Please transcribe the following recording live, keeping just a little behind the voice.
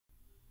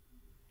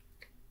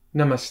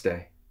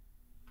Namaste,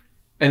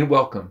 and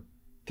welcome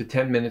to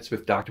 10 Minutes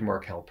with Dr.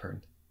 Marc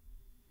Halpern.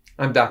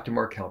 I'm Dr.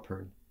 Marc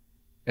Halpern,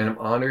 and I'm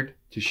honored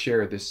to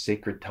share this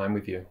sacred time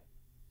with you.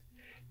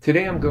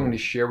 Today I'm going to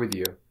share with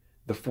you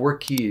the 4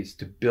 keys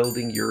to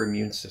building your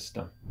immune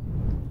system.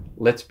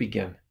 Let's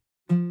begin.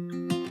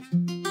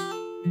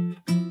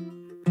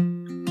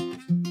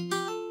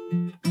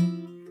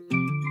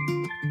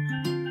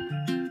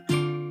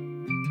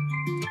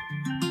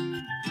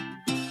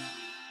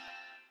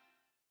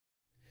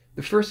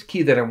 The first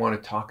key that I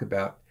want to talk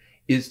about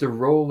is the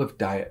role of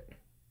diet.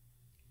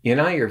 In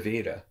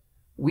Ayurveda,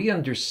 we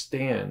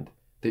understand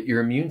that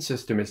your immune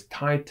system is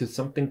tied to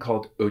something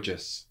called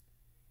ojas.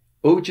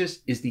 Ojas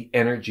is the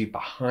energy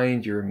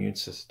behind your immune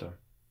system.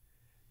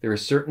 There are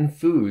certain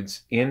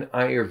foods in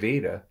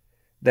Ayurveda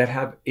that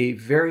have a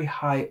very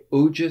high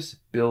ojas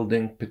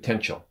building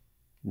potential,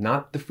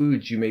 not the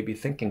foods you may be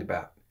thinking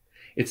about.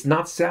 It's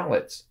not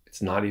salads,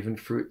 it's not even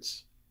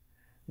fruits.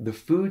 The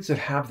foods that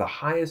have the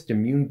highest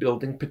immune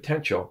building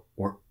potential,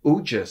 or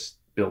ojas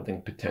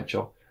building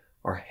potential,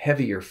 are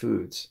heavier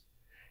foods.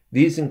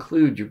 These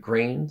include your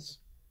grains,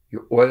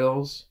 your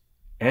oils,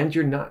 and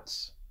your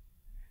nuts.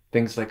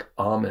 Things like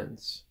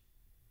almonds,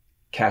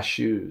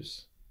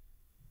 cashews,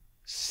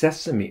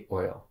 sesame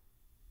oil,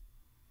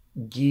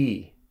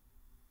 ghee,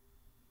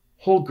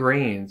 whole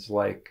grains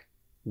like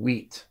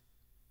wheat,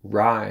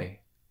 rye,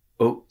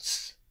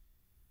 oats.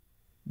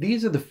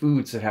 These are the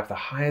foods that have the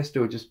highest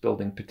ojas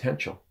building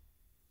potential.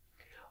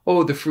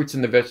 Oh, the fruits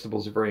and the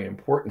vegetables are very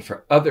important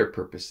for other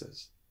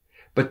purposes,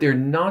 but they're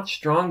not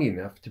strong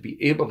enough to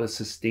be able to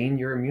sustain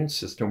your immune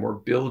system or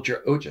build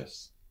your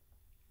ojas.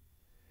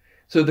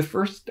 So the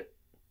first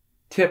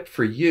tip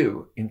for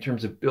you in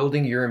terms of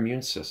building your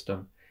immune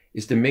system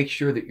is to make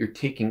sure that you're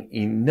taking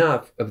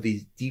enough of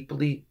these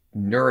deeply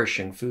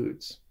nourishing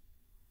foods.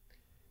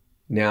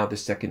 Now the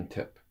second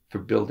tip for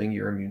building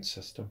your immune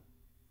system.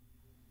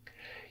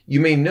 You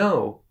may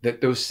know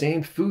that those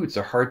same foods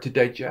are hard to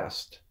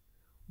digest.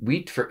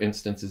 Wheat, for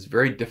instance, is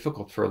very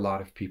difficult for a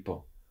lot of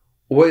people.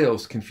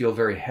 Oils can feel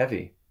very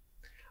heavy.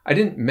 I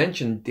didn't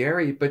mention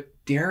dairy, but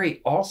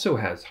dairy also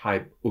has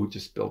high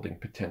ojas building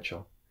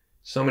potential.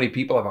 So many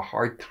people have a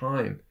hard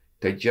time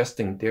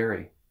digesting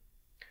dairy.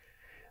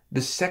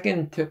 The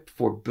second tip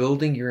for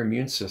building your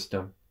immune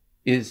system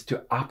is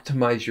to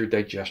optimize your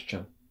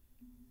digestion.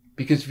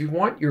 Because if you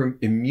want your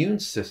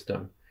immune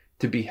system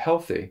to be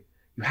healthy,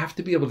 you have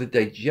to be able to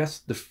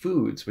digest the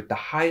foods with the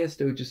highest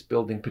ojas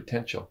building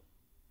potential.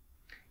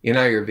 In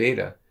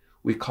Ayurveda,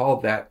 we call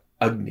that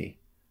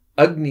Agni.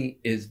 Agni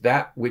is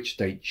that which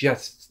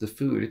digests the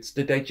food. It's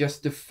the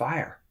digestive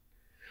fire.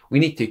 We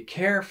need to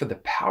care for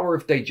the power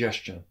of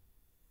digestion.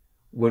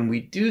 When we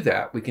do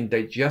that, we can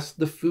digest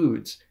the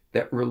foods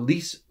that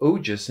release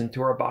ojas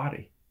into our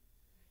body.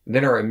 And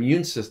then our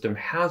immune system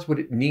has what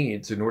it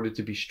needs in order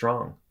to be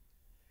strong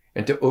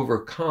and to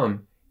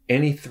overcome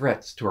any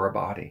threats to our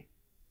body.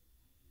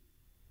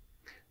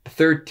 The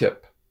third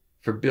tip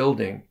for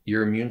building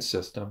your immune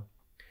system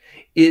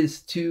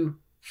is to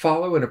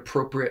follow an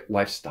appropriate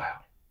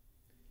lifestyle.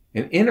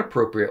 An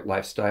inappropriate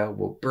lifestyle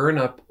will burn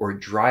up or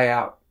dry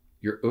out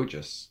your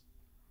ojas.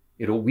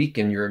 It'll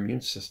weaken your immune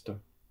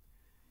system.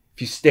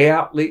 If you stay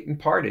out late and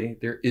party,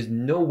 there is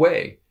no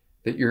way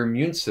that your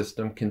immune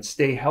system can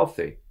stay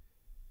healthy,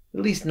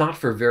 at least not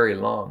for very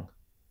long.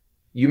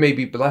 You may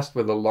be blessed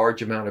with a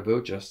large amount of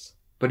ojas,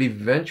 but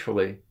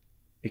eventually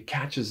it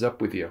catches up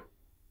with you.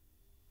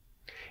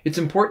 It's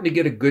important to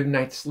get a good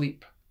night's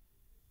sleep.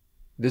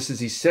 This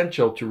is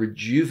essential to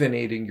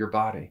rejuvenating your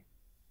body.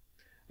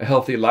 A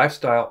healthy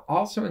lifestyle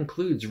also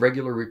includes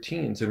regular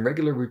routines, and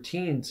regular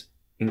routines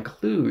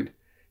include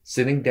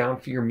sitting down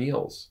for your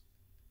meals,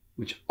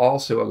 which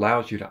also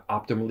allows you to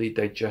optimally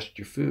digest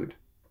your food.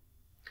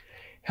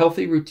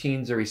 Healthy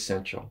routines are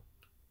essential.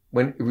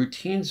 When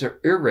routines are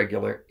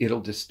irregular,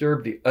 it'll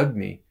disturb the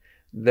Agni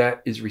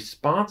that is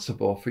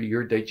responsible for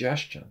your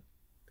digestion.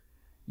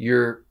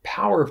 Your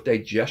power of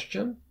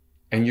digestion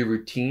and your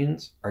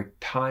routines are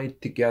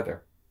tied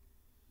together.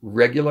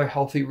 Regular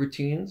healthy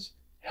routines,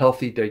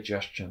 healthy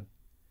digestion.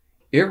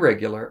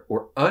 Irregular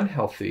or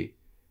unhealthy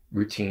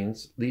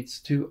routines leads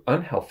to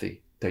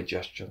unhealthy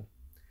digestion.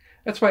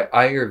 That's why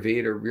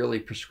Ayurveda really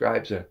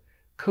prescribes a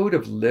code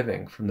of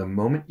living from the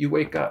moment you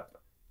wake up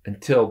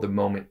until the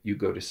moment you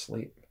go to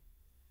sleep.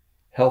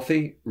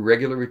 Healthy,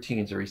 regular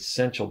routines are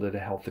essential to the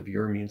health of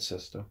your immune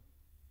system.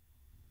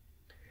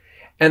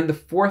 And the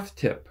fourth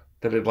tip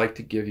that I'd like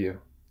to give you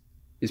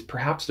is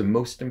perhaps the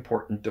most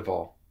important of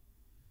all.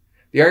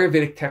 The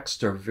Ayurvedic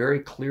texts are very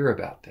clear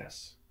about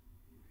this.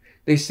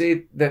 They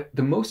say that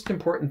the most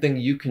important thing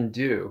you can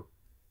do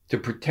to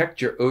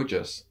protect your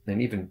ojas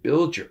and even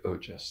build your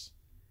ojas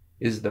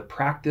is the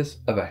practice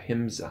of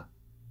ahimsa.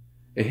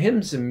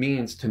 Ahimsa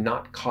means to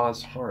not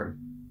cause harm.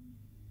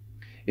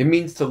 It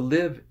means to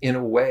live in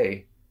a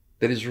way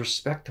that is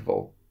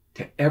respectful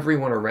to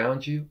everyone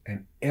around you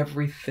and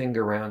everything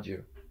around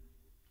you.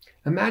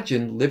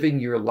 Imagine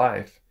living your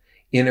life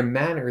in a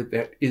manner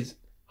that is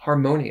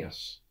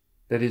harmonious,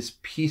 that is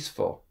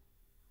peaceful,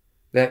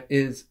 that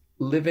is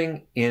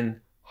living in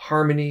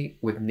harmony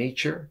with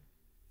nature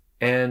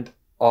and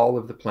all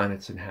of the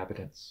planet's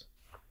inhabitants.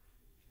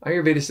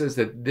 Ayurveda says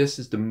that this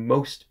is the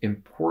most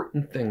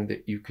important thing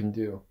that you can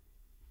do.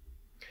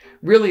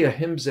 Really,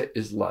 ahimsa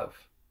is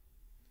love,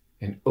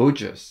 and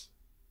ojas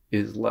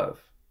is love.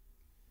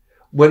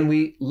 When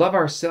we love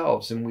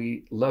ourselves and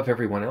we love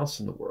everyone else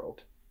in the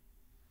world,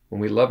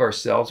 when we love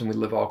ourselves and we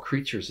love all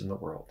creatures in the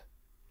world,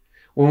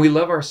 when we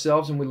love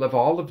ourselves and we love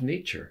all of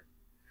nature,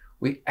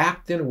 we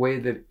act in a way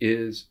that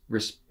is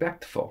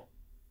respectful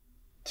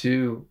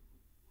to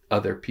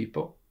other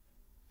people,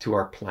 to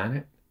our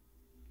planet,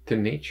 to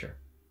nature.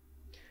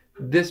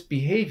 This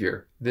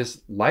behavior,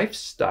 this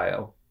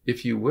lifestyle,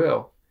 if you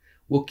will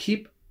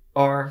keep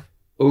our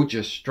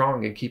ojas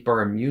strong and keep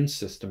our immune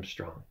system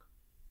strong.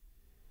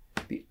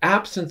 The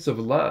absence of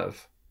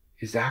love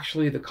is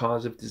actually the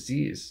cause of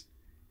disease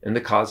and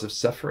the cause of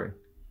suffering.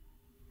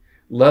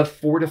 Love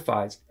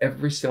fortifies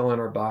every cell in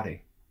our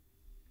body.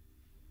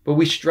 But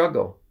we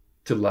struggle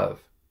to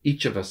love.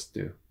 Each of us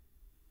do.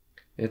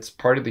 It's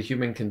part of the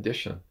human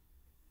condition.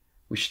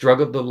 We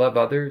struggle to love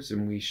others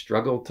and we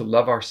struggle to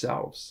love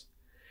ourselves.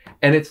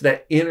 And it's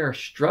that inner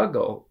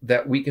struggle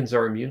that weakens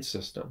our immune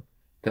system,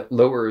 that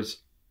lowers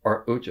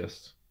our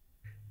ojas.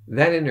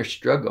 That inner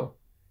struggle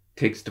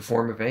takes the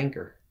form of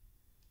anger.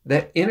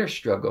 That inner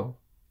struggle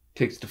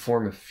takes the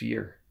form of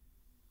fear.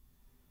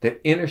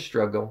 That inner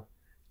struggle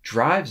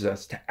drives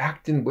us to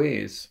act in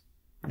ways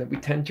that we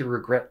tend to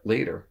regret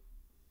later.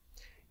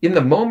 In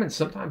the moment,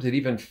 sometimes it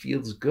even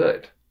feels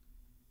good.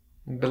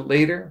 But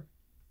later,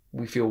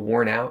 we feel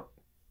worn out,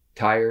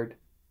 tired,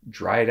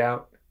 dried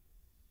out.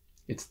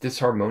 It's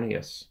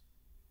disharmonious.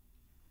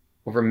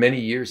 Over many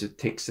years, it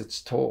takes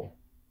its toll.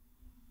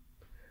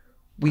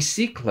 We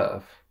seek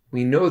love.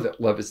 We know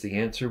that love is the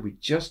answer. We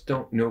just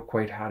don't know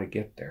quite how to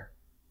get there.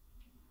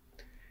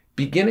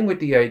 Beginning with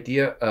the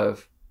idea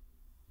of,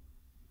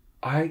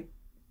 I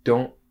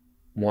don't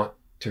want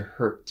to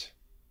hurt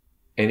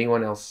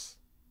anyone else,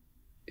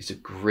 is a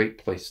great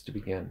place to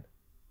begin.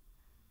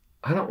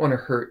 I don't want to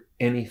hurt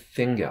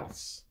anything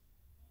else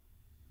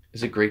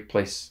is a great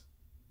place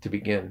to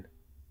begin.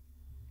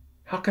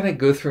 How can I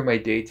go through my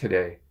day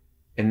today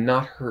and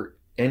not hurt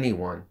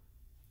anyone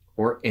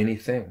or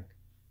anything?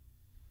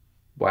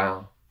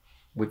 Wow.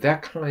 With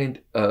that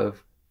kind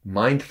of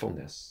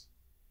mindfulness,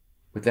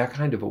 with that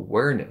kind of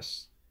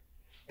awareness,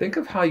 think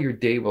of how your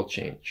day will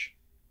change.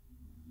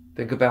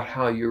 Think about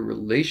how your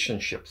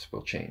relationships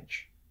will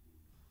change.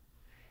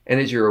 And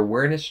as your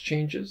awareness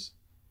changes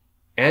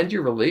and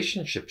your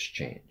relationships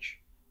change,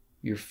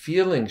 your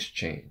feelings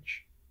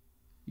change,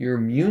 your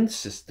immune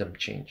system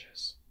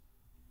changes.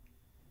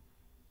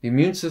 The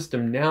immune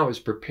system now is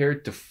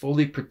prepared to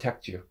fully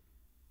protect you.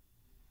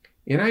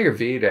 In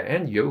Ayurveda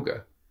and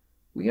yoga,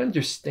 we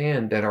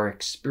understand that our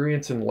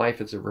experience in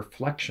life is a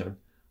reflection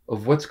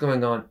of what's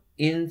going on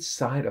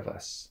inside of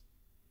us.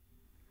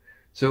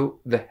 So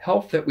the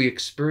health that we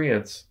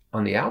experience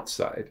on the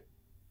outside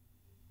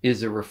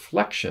is a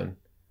reflection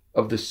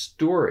of the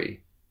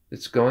story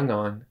that's going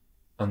on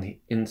the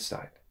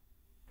inside.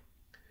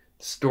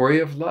 The story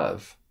of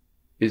love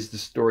is the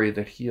story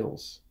that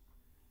heals.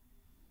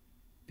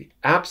 The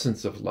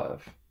absence of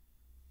love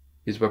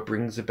is what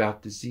brings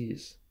about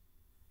disease.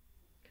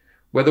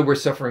 Whether we're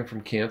suffering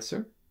from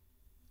cancer,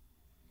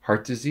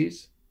 heart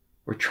disease,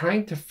 or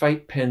trying to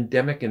fight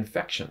pandemic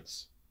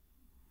infections,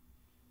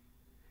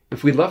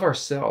 if we love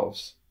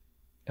ourselves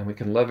and we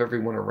can love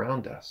everyone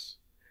around us,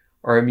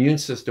 our immune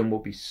system will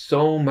be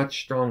so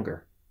much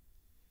stronger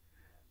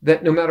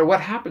that no matter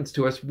what happens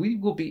to us, we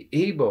will be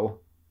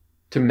able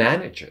to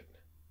manage it.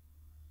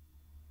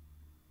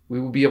 We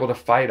will be able to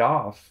fight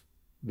off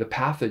the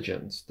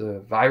pathogens,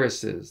 the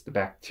viruses, the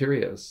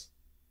bacterias.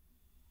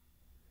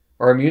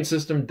 Our immune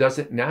system does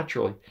it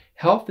naturally.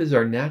 Health is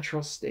our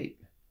natural state.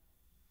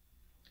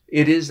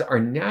 It is our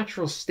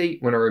natural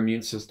state when our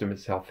immune system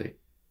is healthy.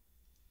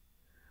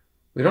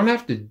 We don't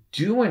have to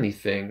do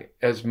anything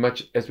as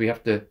much as we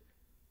have to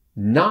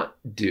not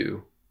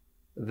do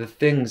the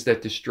things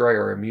that destroy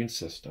our immune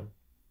system.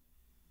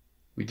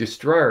 We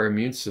destroy our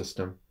immune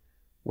system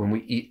when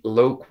we eat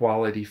low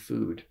quality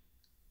food,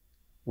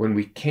 when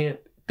we can't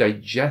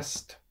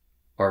digest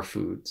our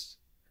foods,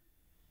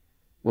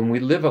 when we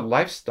live a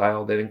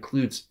lifestyle that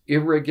includes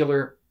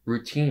irregular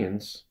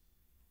routines,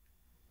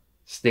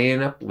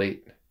 staying up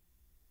late,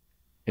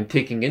 and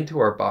taking into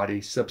our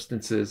body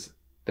substances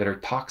that are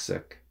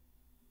toxic,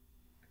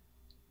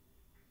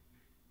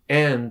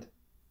 and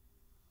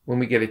when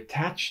we get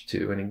attached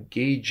to and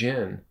engage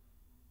in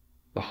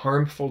the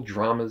harmful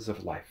dramas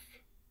of life.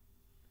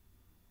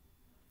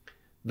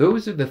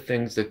 Those are the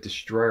things that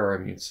destroy our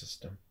immune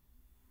system.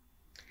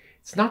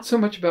 It's not so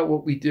much about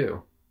what we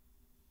do.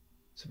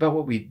 It's about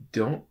what we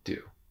don't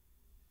do.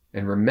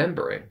 And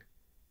remembering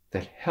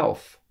that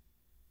health,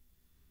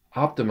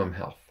 optimum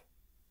health,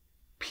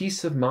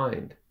 peace of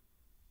mind,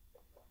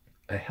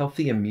 a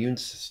healthy immune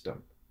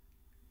system,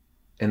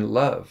 and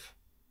love,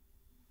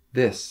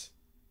 this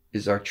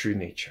is our true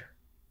nature.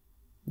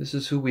 This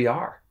is who we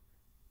are.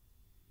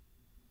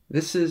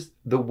 This is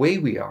the way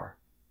we are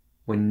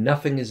when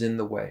nothing is in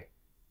the way.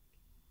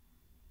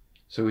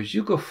 So as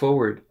you go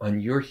forward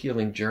on your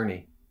healing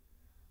journey,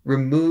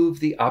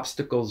 remove the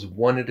obstacles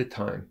one at a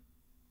time.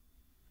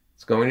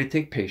 It's going to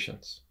take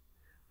patience,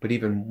 but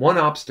even one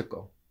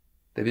obstacle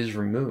that is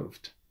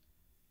removed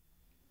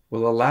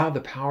will allow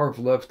the power of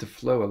love to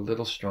flow a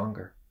little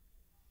stronger.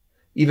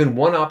 Even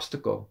one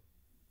obstacle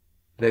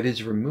that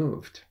is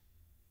removed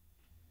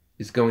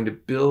is going to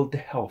build the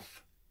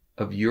health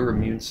of your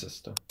immune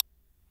system.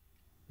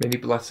 Many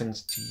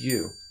blessings to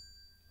you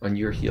on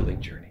your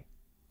healing journey.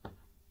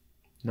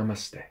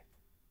 Namaste.